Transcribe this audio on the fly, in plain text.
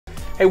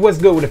Hey, what's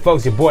good with it,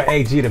 folks? Your boy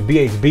AG the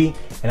BHB,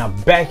 and I'm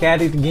back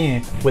at it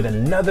again with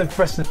another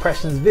First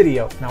Impressions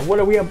video. Now, what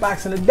are we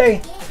unboxing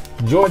today?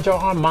 Giorgio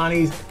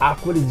Armani's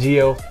AQUA di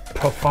Gio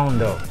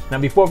Profondo. Now,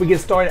 before we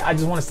get started, I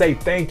just want to say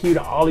thank you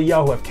to all of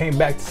y'all who have came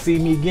back to see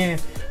me again.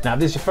 Now,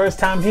 if this is your first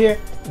time here,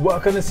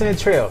 welcome to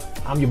Trailz.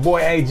 I'm your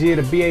boy AG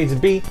the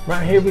BHB.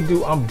 Right here, we do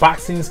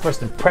unboxings,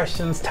 first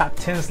impressions, top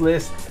 10s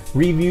lists,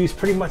 reviews,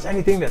 pretty much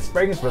anything that's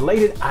fragrance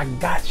related. I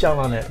got y'all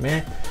on that,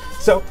 man.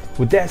 So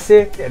with that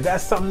said, if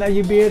that's something that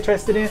you'd be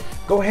interested in,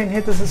 go ahead and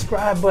hit the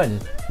subscribe button.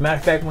 Matter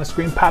of fact, when the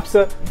screen pops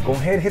up, go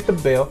ahead and hit the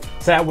bell.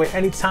 So that way,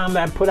 anytime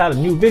that I put out a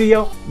new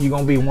video, you're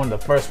gonna be one of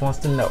the first ones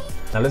to know.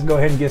 Now let's go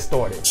ahead and get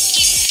started.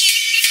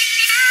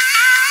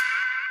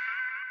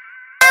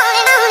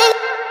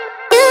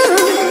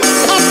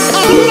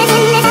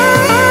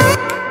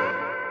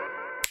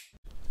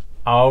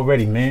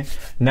 Already, man.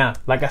 Now,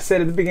 like I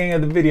said at the beginning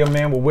of the video,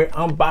 man, what we're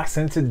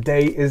unboxing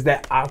today is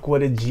that AQUA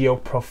di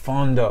Gio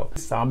Profondo.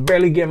 So I'm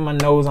barely getting my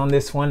nose on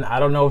this one. I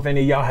don't know if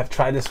any of y'all have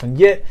tried this one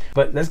yet,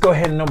 but let's go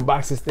ahead and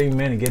unbox this thing,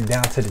 man, and get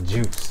down to the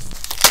juice.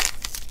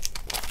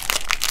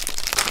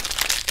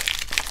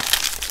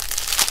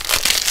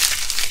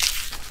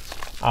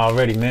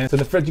 Already, man. So in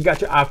the front, you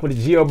got your AQUA di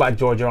Gio by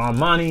Giorgio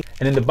Armani,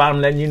 and in the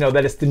bottom, letting you know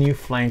that it's the new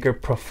flanker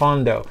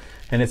Profondo,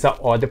 and it's an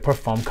eau de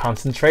parfum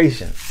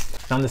concentration.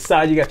 On the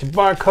side, you got your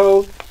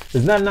barcode.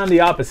 There's nothing on the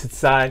opposite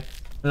side.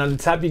 And on the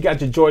top, you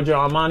got your Giorgio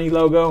Armani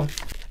logo.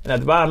 And at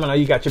the bottom, I know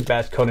you got your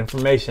batch code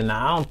information.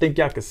 Now, I don't think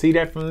y'all can see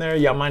that from there.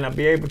 Y'all might not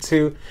be able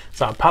to.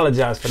 So I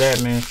apologize for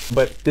that, man.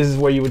 But this is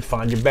where you would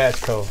find your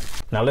batch code.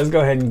 Now, let's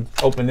go ahead and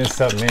open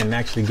this up, man, and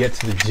actually get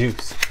to the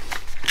juice.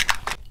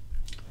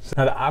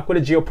 Now, the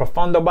AQUA di Gio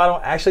Profondo bottle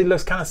actually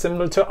looks kind of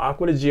similar to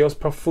AQUA di Gio's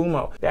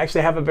Profumo. They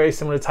actually have a very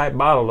similar type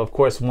bottle. Of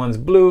course, one's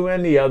blue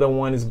and the other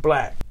one is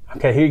black.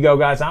 Okay, here you go,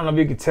 guys. I don't know if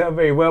you can tell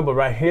very well, but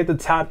right here at the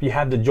top, you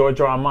have the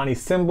Giorgio Armani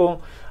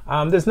symbol.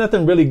 There's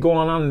nothing really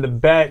going on in the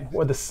back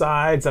or the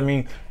sides. I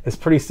mean, it's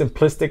pretty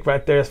simplistic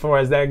right there as far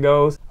as that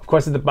goes. Of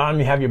course, at the bottom,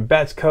 you have your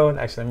batch code.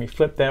 Actually, let me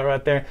flip that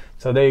right there.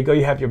 So there you go.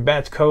 You have your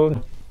batch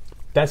code.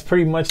 That's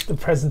pretty much the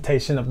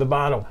presentation of the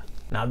bottle.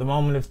 Now, the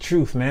moment of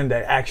truth, man,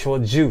 the actual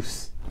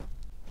juice.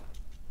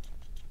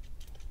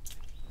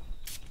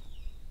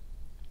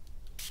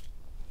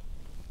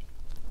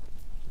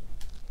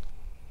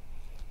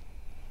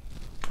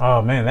 Oh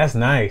man, that's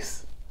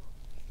nice.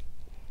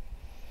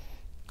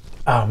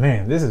 Oh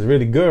man, this is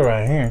really good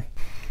right here.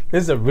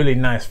 This is a really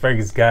nice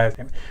fragrance, guys.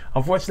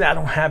 Unfortunately, I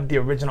don't have the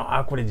original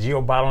AQUA di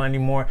Gio bottle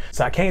anymore,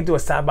 so I can't do a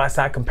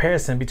side-by-side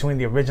comparison between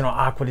the original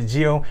AQUA di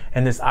Gio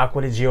and this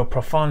AQUA di Gio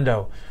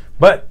Profondo.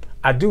 But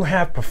I do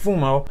have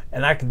Profumo,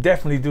 and I could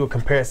definitely do a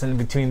comparison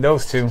between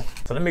those two.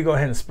 So let me go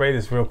ahead and spray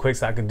this real quick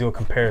so I can do a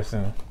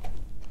comparison.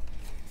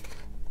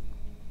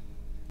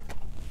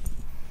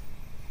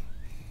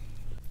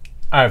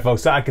 All right,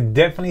 folks, so I could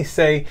definitely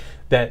say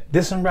that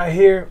this one right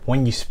here,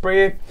 when you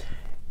spray it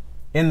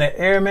in the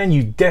air, man,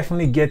 you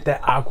definitely get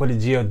that AQUA di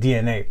Gio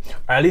DNA.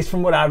 Or at least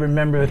from what I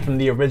remember from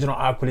the original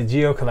AQUA di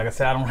Gio, because like I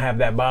said, I don't have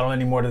that bottle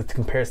anymore to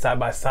compare side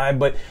by side,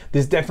 but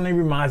this definitely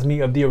reminds me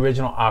of the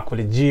original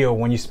AQUA di Gio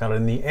when you smell it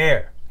in the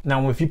air.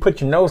 Now, if you put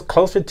your nose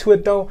closer to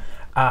it though,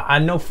 I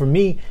know for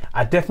me,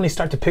 I definitely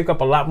start to pick up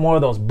a lot more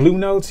of those blue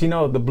notes, you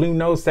know, the blue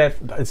notes that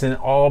it's in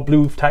all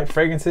blue type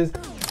fragrances.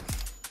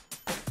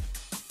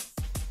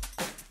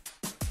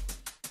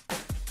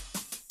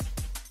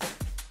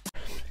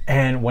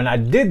 And when I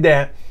did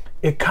that,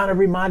 it kind of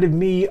reminded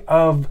me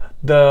of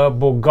the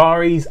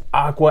Bulgari's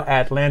Aqua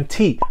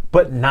Atlantique,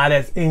 but not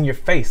as in your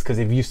face. Because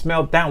if you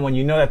smelled that one,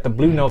 you know that the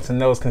blue notes in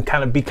those can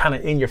kind of be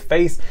in your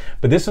face.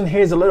 But this one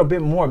here is a little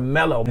bit more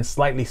mellow and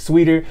slightly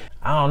sweeter.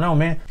 I don't know,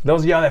 man.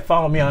 Those of y'all that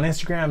follow me on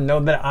Instagram know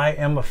that I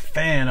am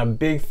a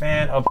big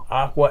fan of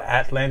Aqua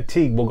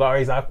Atlantique,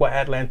 Bulgari's Aqua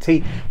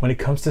Atlantique, when it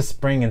comes to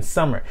spring and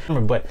summer.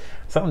 But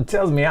something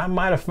tells me I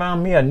might have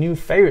found me a new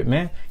favorite,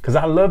 man, because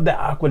I love the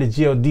AQUA di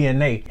Gio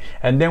DNA.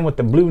 And then with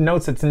the blue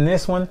notes that's in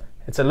this one,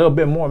 it's a little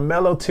bit more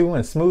mellow too,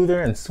 and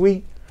smoother and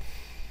sweet.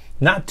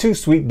 Not too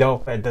sweet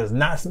though. It does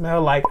not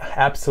smell like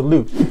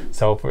Absolute.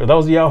 So for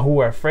those of y'all who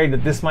are afraid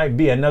that this might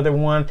be another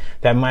one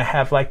that might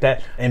have like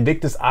that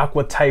Invictus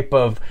Aqua type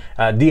of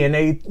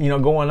DNA, you know,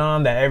 going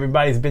on that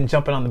everybody's been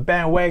jumping on the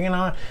bandwagon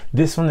on,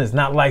 this one is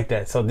not like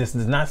that. So this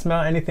does not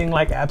smell anything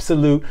like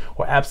Absolute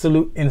or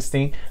Absolute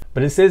Instinct,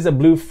 but this is a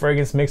blue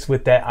fragrance mixed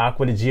with that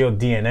AQUA di Gio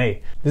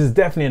DNA. This is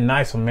definitely a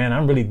nice one, man.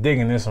 I'm really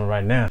digging this one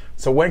right now.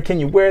 So when can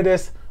you wear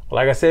this? Well,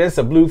 like I said, it's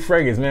a blue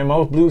fragrance, man.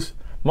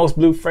 Most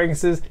blue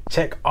fragrances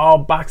check all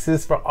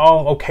boxes for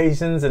all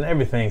occasions and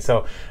everything.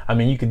 So, I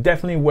mean, you could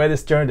definitely wear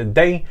this during the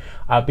day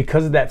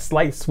because of that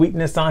slight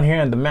sweetness on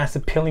here and the mass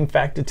appealing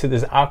factor to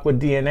this Aqua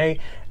DNA.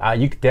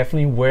 You could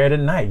definitely wear it at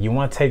night. You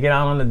want to take it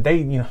out on a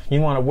date, you know,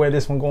 you want to wear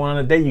this one going on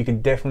a date, you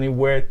can definitely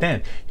wear it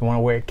then. You want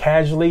to wear it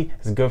casually,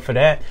 it's good for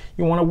that.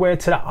 You want to wear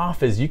it to the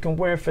office, you can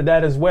wear it for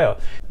that as well.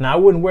 Now, I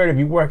wouldn't wear it if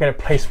you work at a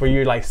place where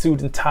you're like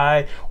suit and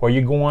tie, or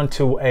you're going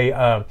to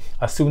a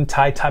suit and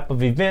tie type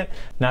of event.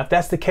 Now, if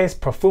that's the case,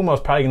 Profumo is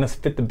probably gonna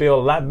fit the bill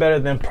a lot better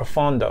than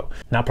Profondo.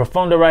 Now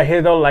Profondo right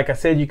here though, like I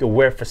said, you could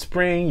wear it for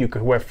spring, you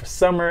could wear it for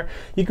summer,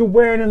 you could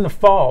wear it in the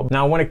fall.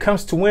 Now when it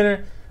comes to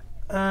winter,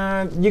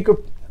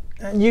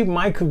 you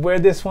might could wear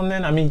this one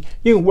then. I mean,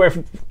 you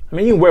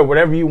can wear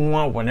whatever you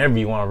want, whenever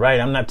you want, right?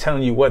 I'm not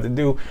telling you what to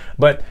do,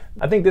 but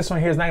I think this one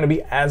here is not gonna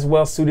be as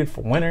well suited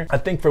for winter. I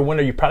think for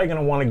winter, you're probably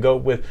gonna wanna go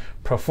with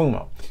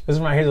Profumo. This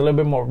one right here is a little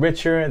bit more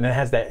richer and it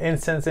has that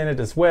incense in it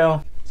as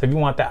well. So if you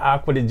want that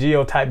AQUA di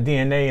Gio type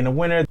DNA in the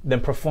winter,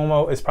 then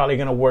Profumo is probably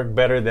gonna work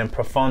better than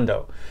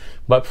Profondo.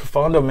 But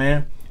Profondo,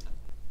 man,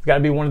 it's gotta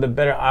be one of the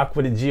better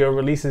AQUA di Gio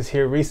releases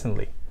here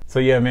recently. So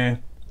yeah,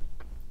 man,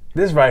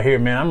 this right here,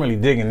 man, I'm really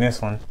digging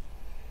this one.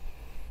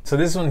 So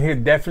this one here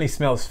definitely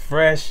smells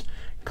fresh,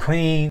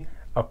 clean,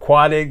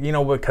 aquatic, you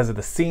know, because of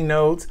the C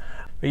notes.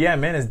 But yeah,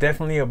 man, it's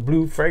definitely a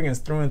blue fragrance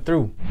through and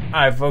through.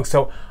 All right, folks,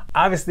 so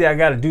obviously I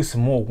got to do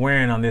some more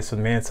wearing on this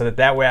one, man, so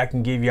that way I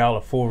can give y'all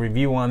a full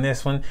review on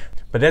this one.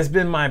 But that's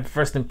been my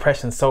first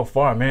impression so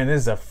far, man.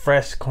 This is a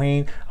fresh,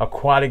 clean,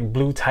 aquatic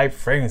blue type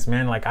fragrance,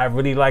 man. Like, I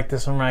really like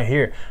this one right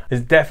here.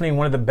 It's definitely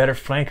one of the better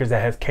flankers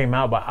that has came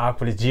out by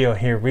AQUA di Gio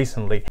here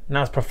recently.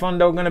 Now, is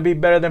Profondo gonna be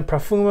better than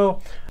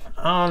Profumo?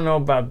 I don't know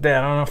about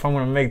that. I don't know if I'm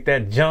gonna make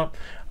that jump.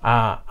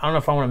 I don't know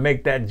if I want to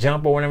make that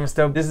jump or whatever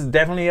stuff. This is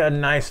definitely a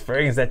nice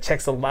fragrance that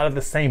checks a lot of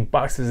the same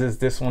boxes as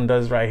this one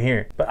does right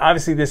here. But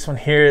obviously this one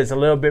here is a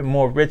little bit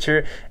more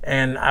richer,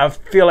 and I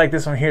feel like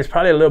this one here is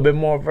probably a little bit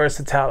more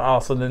versatile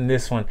also than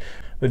this one.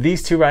 But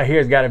these two right here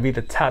has got to be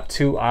the top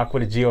two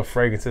AQUA di Gio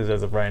fragrances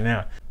as of right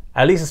now.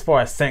 At least as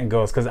far as scent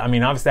goes, because I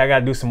mean, obviously I got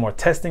to do some more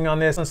testing on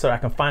this one so I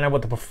can find out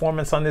what the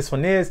performance on this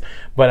one is.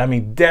 But I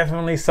mean,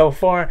 definitely so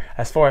far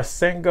as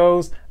scent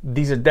goes,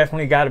 these are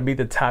definitely got to be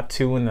the top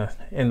two in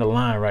the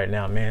line right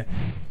now, man.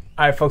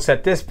 All right, folks,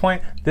 at this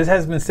point, this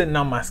has been sitting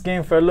on my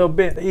skin for a little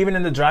bit. Even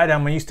in the dry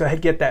down, when you still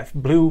get that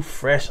blue,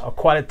 fresh,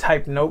 aquatic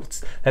type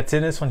notes that's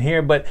in this one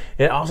here, but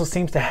it also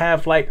seems to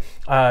have like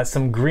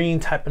some green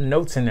type of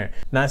notes in there.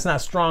 Now, it's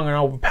not strong and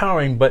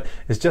overpowering, but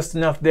it's just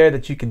enough there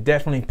that you can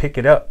definitely pick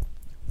it up.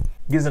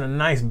 Gives it a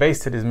nice base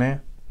to this,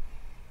 man.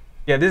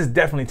 Yeah, this is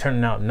definitely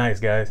turning out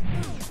nice, guys.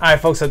 All right,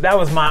 folks, so that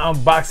was my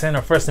unboxing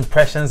or first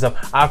impressions of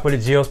AQUA di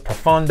Gio's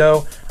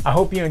Profondo. I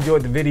hope you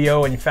enjoyed the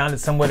video and you found it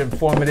somewhat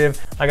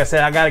informative. Like I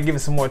said, I gotta give it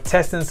some more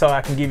testing so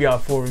I can give y'all a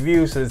full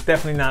review, so it's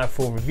definitely not a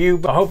full review,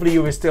 but hopefully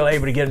you were still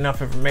able to get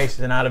enough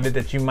information out of it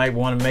that you might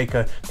wanna make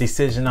a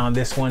decision on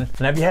this one.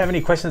 And if you have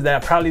any questions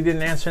that I probably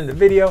didn't answer in the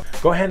video,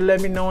 go ahead and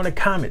let me know in the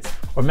comments.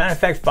 Or matter of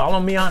fact, follow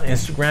me on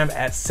Instagram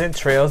at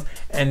Trailz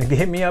and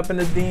hit me up in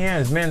the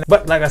DMs, man.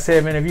 But like I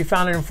said, man, if you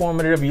found it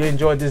informative, you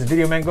enjoyed this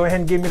video, man, go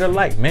ahead and give me the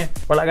like, man.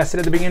 Or like I said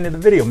at the beginning of the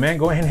video, man,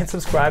 go ahead and hit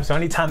subscribe. So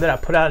anytime that I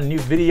put out a new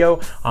video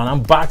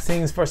on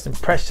unboxings, first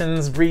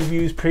impressions,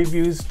 reviews,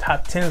 previews,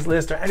 top 10s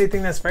list, or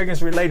anything that's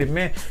fragrance related,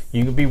 man,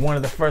 you can be one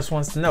of the first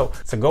ones to know.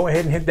 So go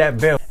ahead and hit that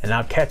bell and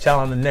I'll catch y'all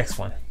on the next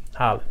one.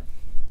 Holla.